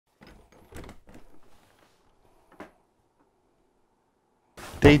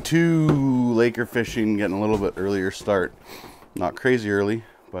Day 2 Laker fishing, getting a little bit earlier start. Not crazy early,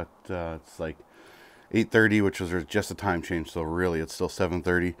 but it's like 8:30, which was just a time change, so really it's still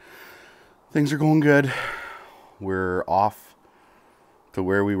 7:30. Things are going good. We're off to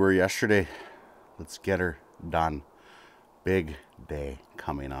where we were yesterday. Let's get her done. Big day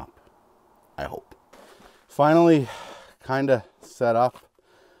coming up, I hope. Finally, kind of set up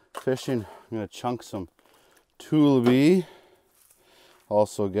fishing. I'm going to chunk some Tulabee.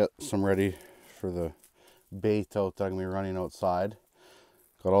 Also get some ready for the bait out that I'm going to be running outside.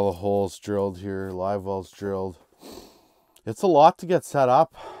 Got all the holes drilled here, live wells drilled. It's a lot to get set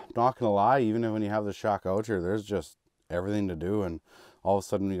up, not going to lie. Even when you have the shack out here, there's just everything to do. And all of a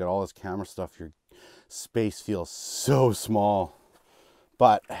sudden, when you got all this camera stuff, your space feels so small.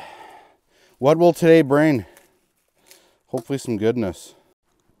 But what will today bring? Hopefully some goodness.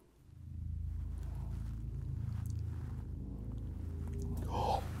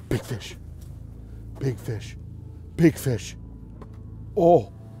 Big fish, big fish, big fish.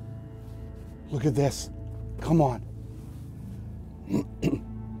 Oh, look at this. Come on.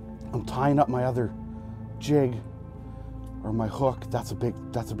 I'm tying up my other jig or my hook. That's a big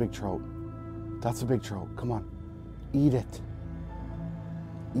trout. That's a big trout. Come on, eat it.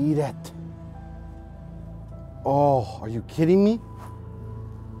 Eat it. Oh, are you kidding me?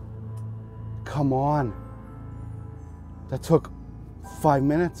 Come on. That took 5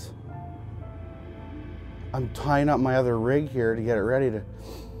 minutes. I'm tying up my other rig here to get it ready to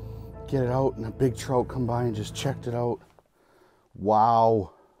get it out, and a big trout come by and just checked it out.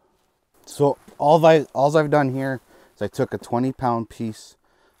 Wow. So all I've done here is I took a 20-pound piece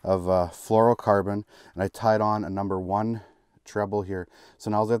of fluorocarbon and I tied on a number 1 treble here.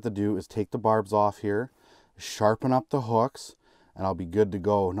 So now all I have to do is take the barbs off here, sharpen up the hooks, and I'll be good to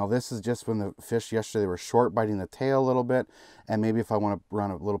go. Now this is just when the fish yesterday were short, biting the tail a little bit, and maybe if I want to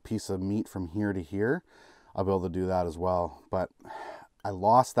run a little piece of meat from here to here, I'll be able to do that as well. But I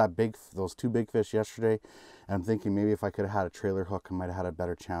lost those 2 big fish yesterday, and I'm thinking maybe if I could have had a trailer hook, I might have had a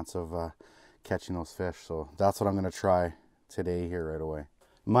better chance of catching those fish. So that's what I'm going to try today here right away.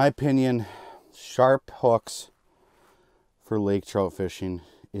 In my opinion, sharp hooks for lake trout fishing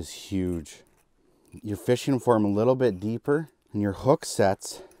is huge. You're fishing for them a little bit deeper, and your hook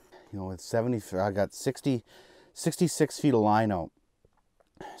sets, you know, with 70, I got 66 feet of line out.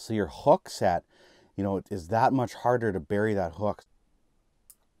 So your hook set, you know, is that much harder to bury that hook.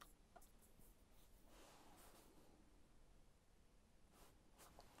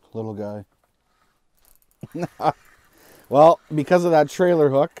 Little guy. Well, because of that trailer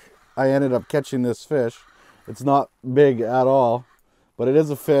hook, I ended up catching this fish. It's not big at all, but it is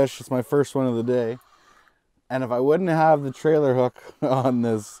a fish. It's my first one of the day. And if I wouldn't have the trailer hook on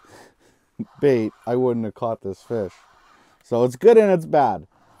this bait, I wouldn't have caught this fish. So it's good and it's bad.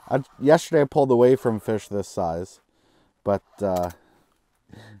 Yesterday I pulled away from fish this size, but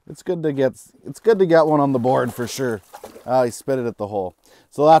it's good to get one on the board for sure. He spit it at the hole,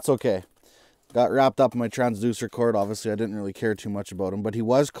 so that's okay. Got wrapped up in my transducer cord. Obviously, I didn't really care too much about him, but he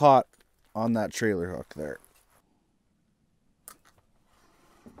was caught on that trailer hook there.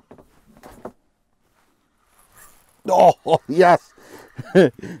 Oh, yes.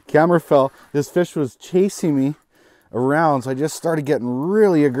 Camera fell. This fish was chasing me around, so I just started getting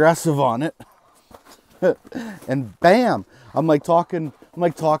really aggressive on it. And bam, I'm like talking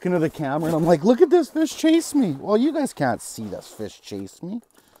to the camera, and I'm like, look at this fish chase me. Well, you guys can't see this fish chase me.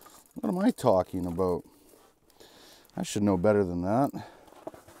 What am I talking about? I should know better than that.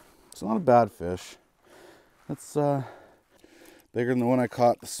 It's not a bad fish. It's bigger than the one I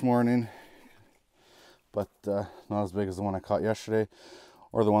caught this morning, but not as big as the one I caught yesterday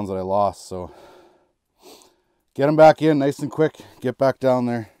or the ones that I lost. So get them back in nice and quick. Get back down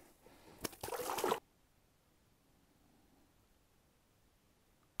there.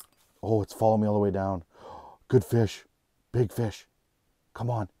 Oh, it's following me all the way down. Good fish. Big fish. Come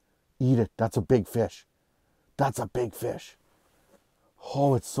on. Eat it. That's a big fish. That's a big fish.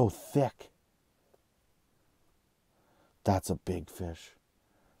 Oh, it's so thick. That's a big fish.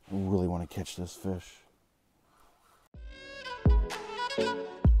 I really want to catch this fish.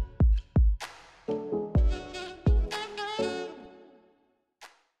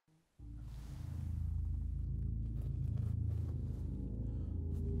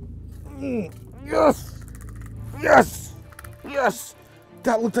 Yes! Yes! Yes!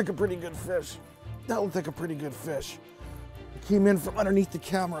 That looked like a pretty good fish. That looked like a pretty good fish. It came in from underneath the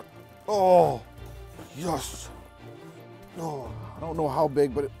camera. Oh, yes. Oh, I don't know how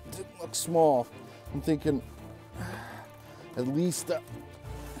big, but it didn't look small. I'm thinking at least,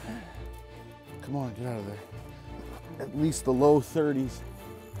 come on, get out of there. At least the low 30s.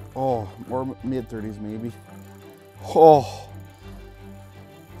 Oh, or mid-30s maybe. Oh,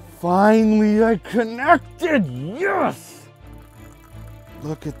 finally I connected, yes!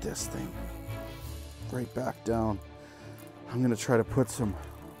 Look at this thing, right back down. I'm gonna try to put some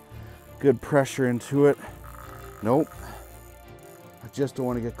good pressure into it. Nope, I just don't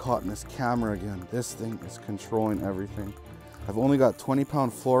want to get caught in this camera again. This thing is controlling everything. I've only got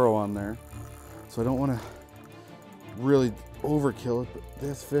 20-pound fluoro on there, so I don't want to really overkill it, but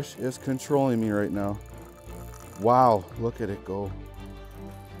this fish is controlling me right now. Wow, look at it go.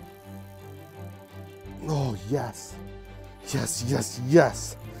 Oh, yes. Yes, yes,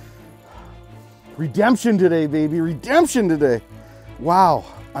 yes. Redemption today, baby. Redemption today. Wow,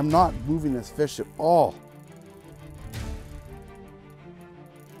 I'm not moving this fish at all.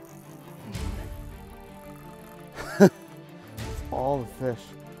 It's all the fish.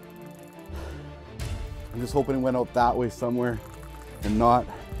 I'm just hoping it went out that way somewhere and not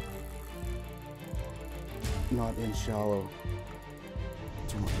in shallow.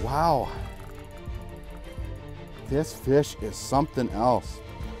 Wow. This fish is something else.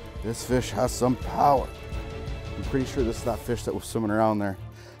 This fish has some power. I'm pretty sure this is that fish that was swimming around there.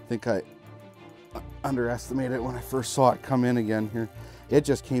 I think I underestimated it when I first saw it come in again here. It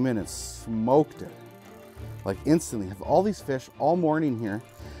just came in and smoked it. Like instantly. I have all these fish all morning here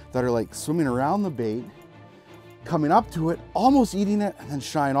that are like swimming around the bait, coming up to it, almost eating it, and then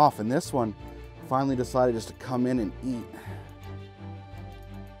shying off. And this one finally decided just to come in and eat.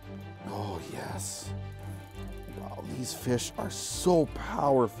 Oh, yes. Wow, these fish are so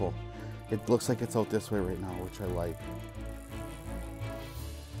powerful. It looks like it's out this way right now, which I like.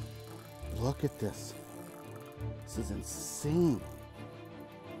 Look at this. This is insane.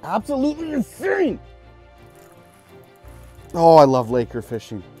 Absolutely insane. Oh, I love Laker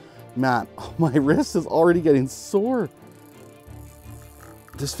fishing. Man, my wrist is already getting sore.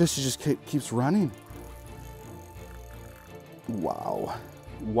 This fish just keeps running. Wow.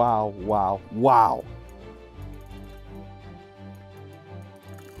 Wow, wow, wow.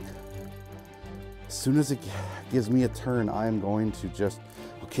 As soon as it gives me a turn, I am going to just,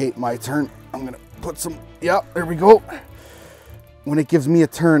 okay, my turn. I'm gonna put some, yeah, there we go. When it gives me a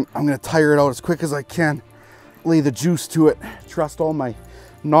turn, I'm gonna tire it out as quick as I can. Lay the juice to it. Trust all my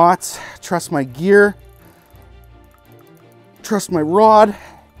knots, trust my gear, trust my rod.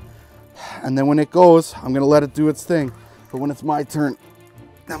 And then when it goes, I'm gonna let it do its thing. But when it's my turn,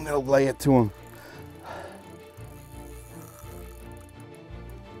 I'm gonna lay it to him.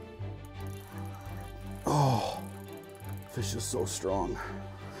 Oh, fish is so strong.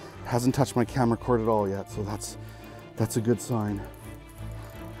 Hasn't touched my camera cord at all yet, so that's a good sign.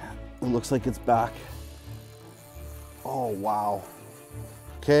 It looks like it's back. Oh, wow.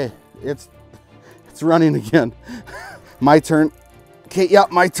 Okay, it's running again. My turn. Okay, yeah,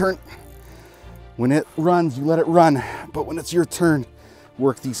 my turn. When it runs, you let it run. But when it's your turn,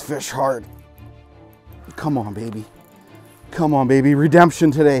 work these fish hard. Come on, baby. Come on, baby.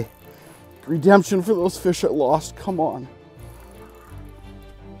 Redemption today. Redemption for those fish I lost. Come on.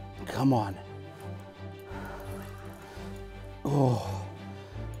 Come on. Oh,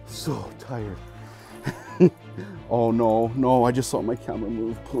 so tired. Oh no, no, I just saw my camera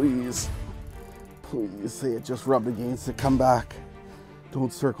move. Please, please say it just rubbed against it. Come back.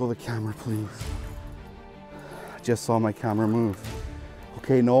 Don't circle the camera, please. I just saw my camera move.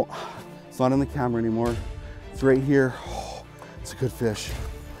 Okay, no, it's not in the camera anymore. It's right here. Oh, it's a good fish.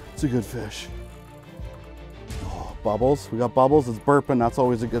 It's a good fish. Oh, bubbles. We got bubbles. It's burping. That's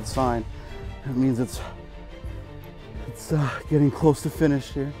always a good sign. It means it's getting close to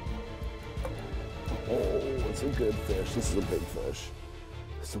finish here. Oh, it's a good fish. This is a big fish.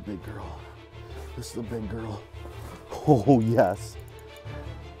 This is a big girl. This is a big girl. Oh, yes.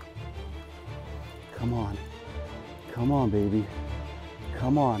 Come on. Come on, baby.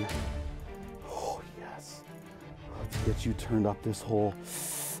 Come on. Oh, yes. Let's get you turned up this hole.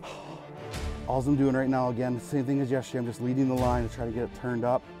 All I'm doing right now, again, the same thing as yesterday. I'm just leading the line to try to get it turned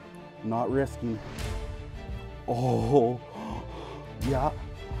up. Not risking. Oh, yeah.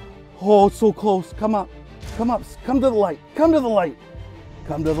 Oh, it's so close. Come up. Come up. Come to the light. Come to the light.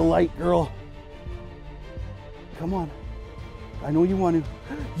 Come to the light, girl. Come on. I know you want to.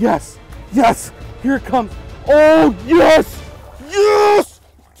 Yes. Yes. Here it comes. Oh, yes. Yes.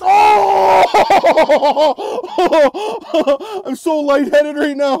 Oh! I'm so lightheaded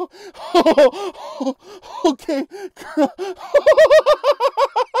right now. Okay.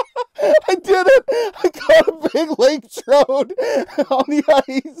 I did it! I got a big lake trout on the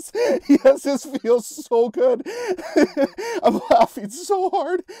ice. Yes, this feels so good. I'm laughing so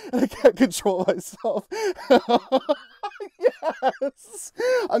hard and I can't control myself. Yes! Yes!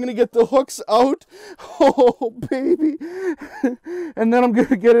 I'm gonna get the hooks out. Oh, baby. And then I'm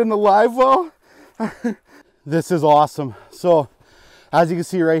gonna get in the live well. This is awesome. So, as you can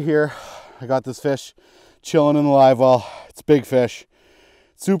see right here, I got this fish chilling in the live well. It's a big fish.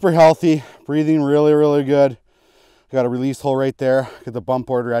 Super healthy, breathing really, really good. I got a release hole right there. Get the bump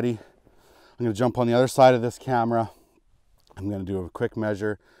board ready. I'm gonna jump on the other side of this camera. I'm gonna do a quick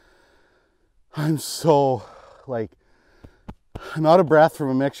measure. I'm so, like, I'm out of breath from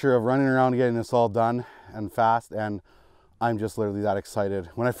a mixture of running around getting this all done and fast, and I'm just literally that excited.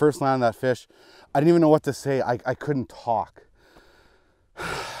 When I first landed that fish, I didn't even know what to say. I couldn't talk.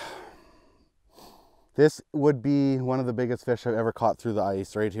 This would be one of the biggest fish I've ever caught through the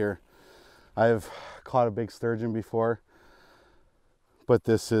ice right here. I've caught a big sturgeon before, but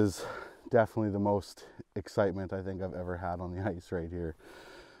this is definitely the most excitement I think I've ever had on the ice right here.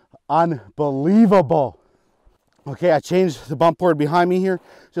 Unbelievable. Okay, I changed the bump board behind me here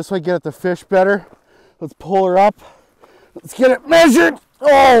just so I get at the fish better. Let's pull her up. Let's get it measured.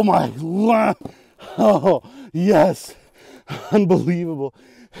 Oh my God. Oh, yes. Unbelievable.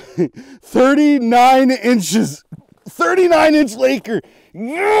 39 inches. 39-inch Laker.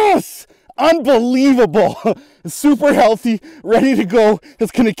 Yes. Unbelievable. Super healthy, ready to go.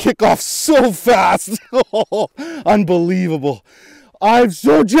 It's going to kick off so fast. Oh, unbelievable. I'm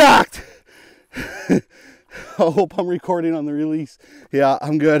so jacked. I hope I'm recording on the release. Yeah,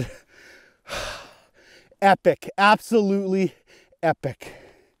 I'm good. Epic. Absolutely epic.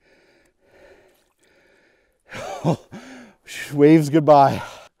 Waves goodbye.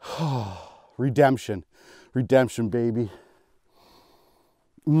 Redemption. Redemption, baby.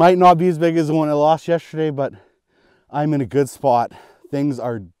 Might not be as big as the one I lost yesterday, but I'm in a good spot.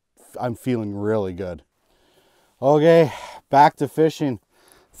 I'm feeling really good. Okay, back to fishing.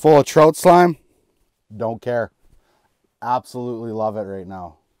 Full of trout slime. Don't care. Absolutely love it right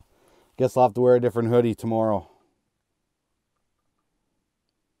now. Guess I'll have to wear a different hoodie tomorrow.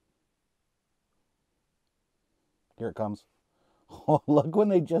 Here it comes. Oh, look when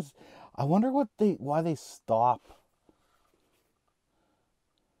they just, I wonder why they stop.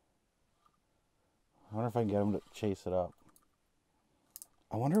 I wonder if I can get them to chase it up.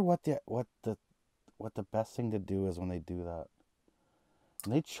 I wonder what the best thing to do is when they do that.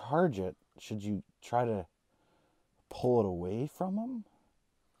 When they charge it, should you try to pull it away from them?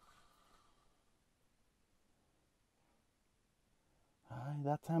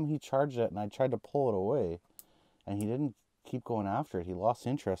 That time he charged it and I tried to pull it away and he didn't keep going after it. He lost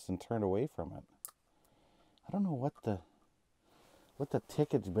interest and turned away from it. I don't know what the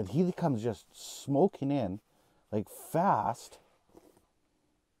ticket, but he comes just smoking in like fast.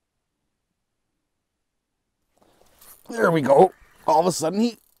 There we go. All of a sudden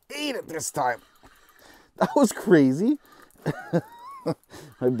he ate it this time. That was crazy.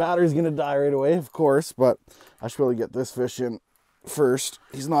 My battery's gonna die right away, of course, but I should really get this fish in first.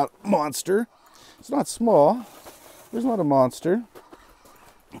 He's not a monster. It's not small. He's not a monster.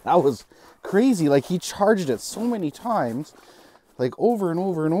 That was crazy. Like, he charged it so many times, like over and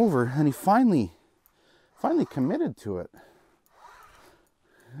over and over, and he finally committed to it.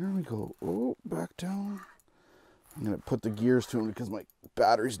 There we go. Oh, back down. I'm gonna put the gears to him because my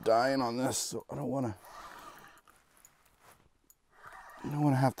battery's dying on this, so I don't want to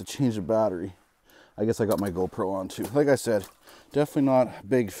have to change the battery. I guess I got my GoPro on too. Like I said, definitely not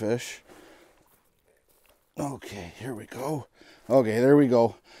big fish. Okay, here we go. Okay, there we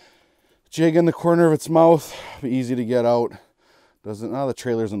go. Jig in the corner of its mouth, easy to get out. Doesn't, the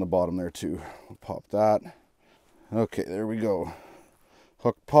trailer's in the bottom there too. We'll pop that. Okay, there we go.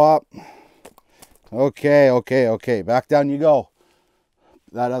 Hook pop. Okay. Back down you go.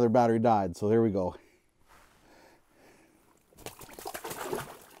 That other battery died, so there we go.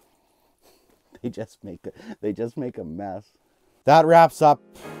 They just make a mess. That wraps up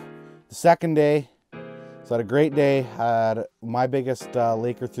the second day. So I had a great day. Had my biggest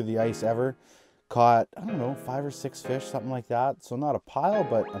Laker through the ice ever. Caught, I don't know, 5 or 6 fish, something like that. So not a pile,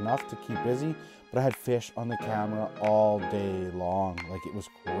 but enough to keep busy. But I had fish on the camera all day long. Like, it was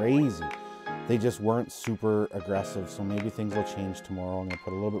crazy. They just weren't super aggressive, so maybe things will change tomorrow. I'm gonna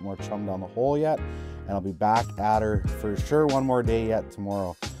put a little bit more chum down the hole yet, and I'll be back at her for sure one more day yet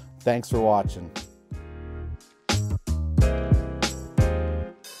tomorrow. Thanks for watching.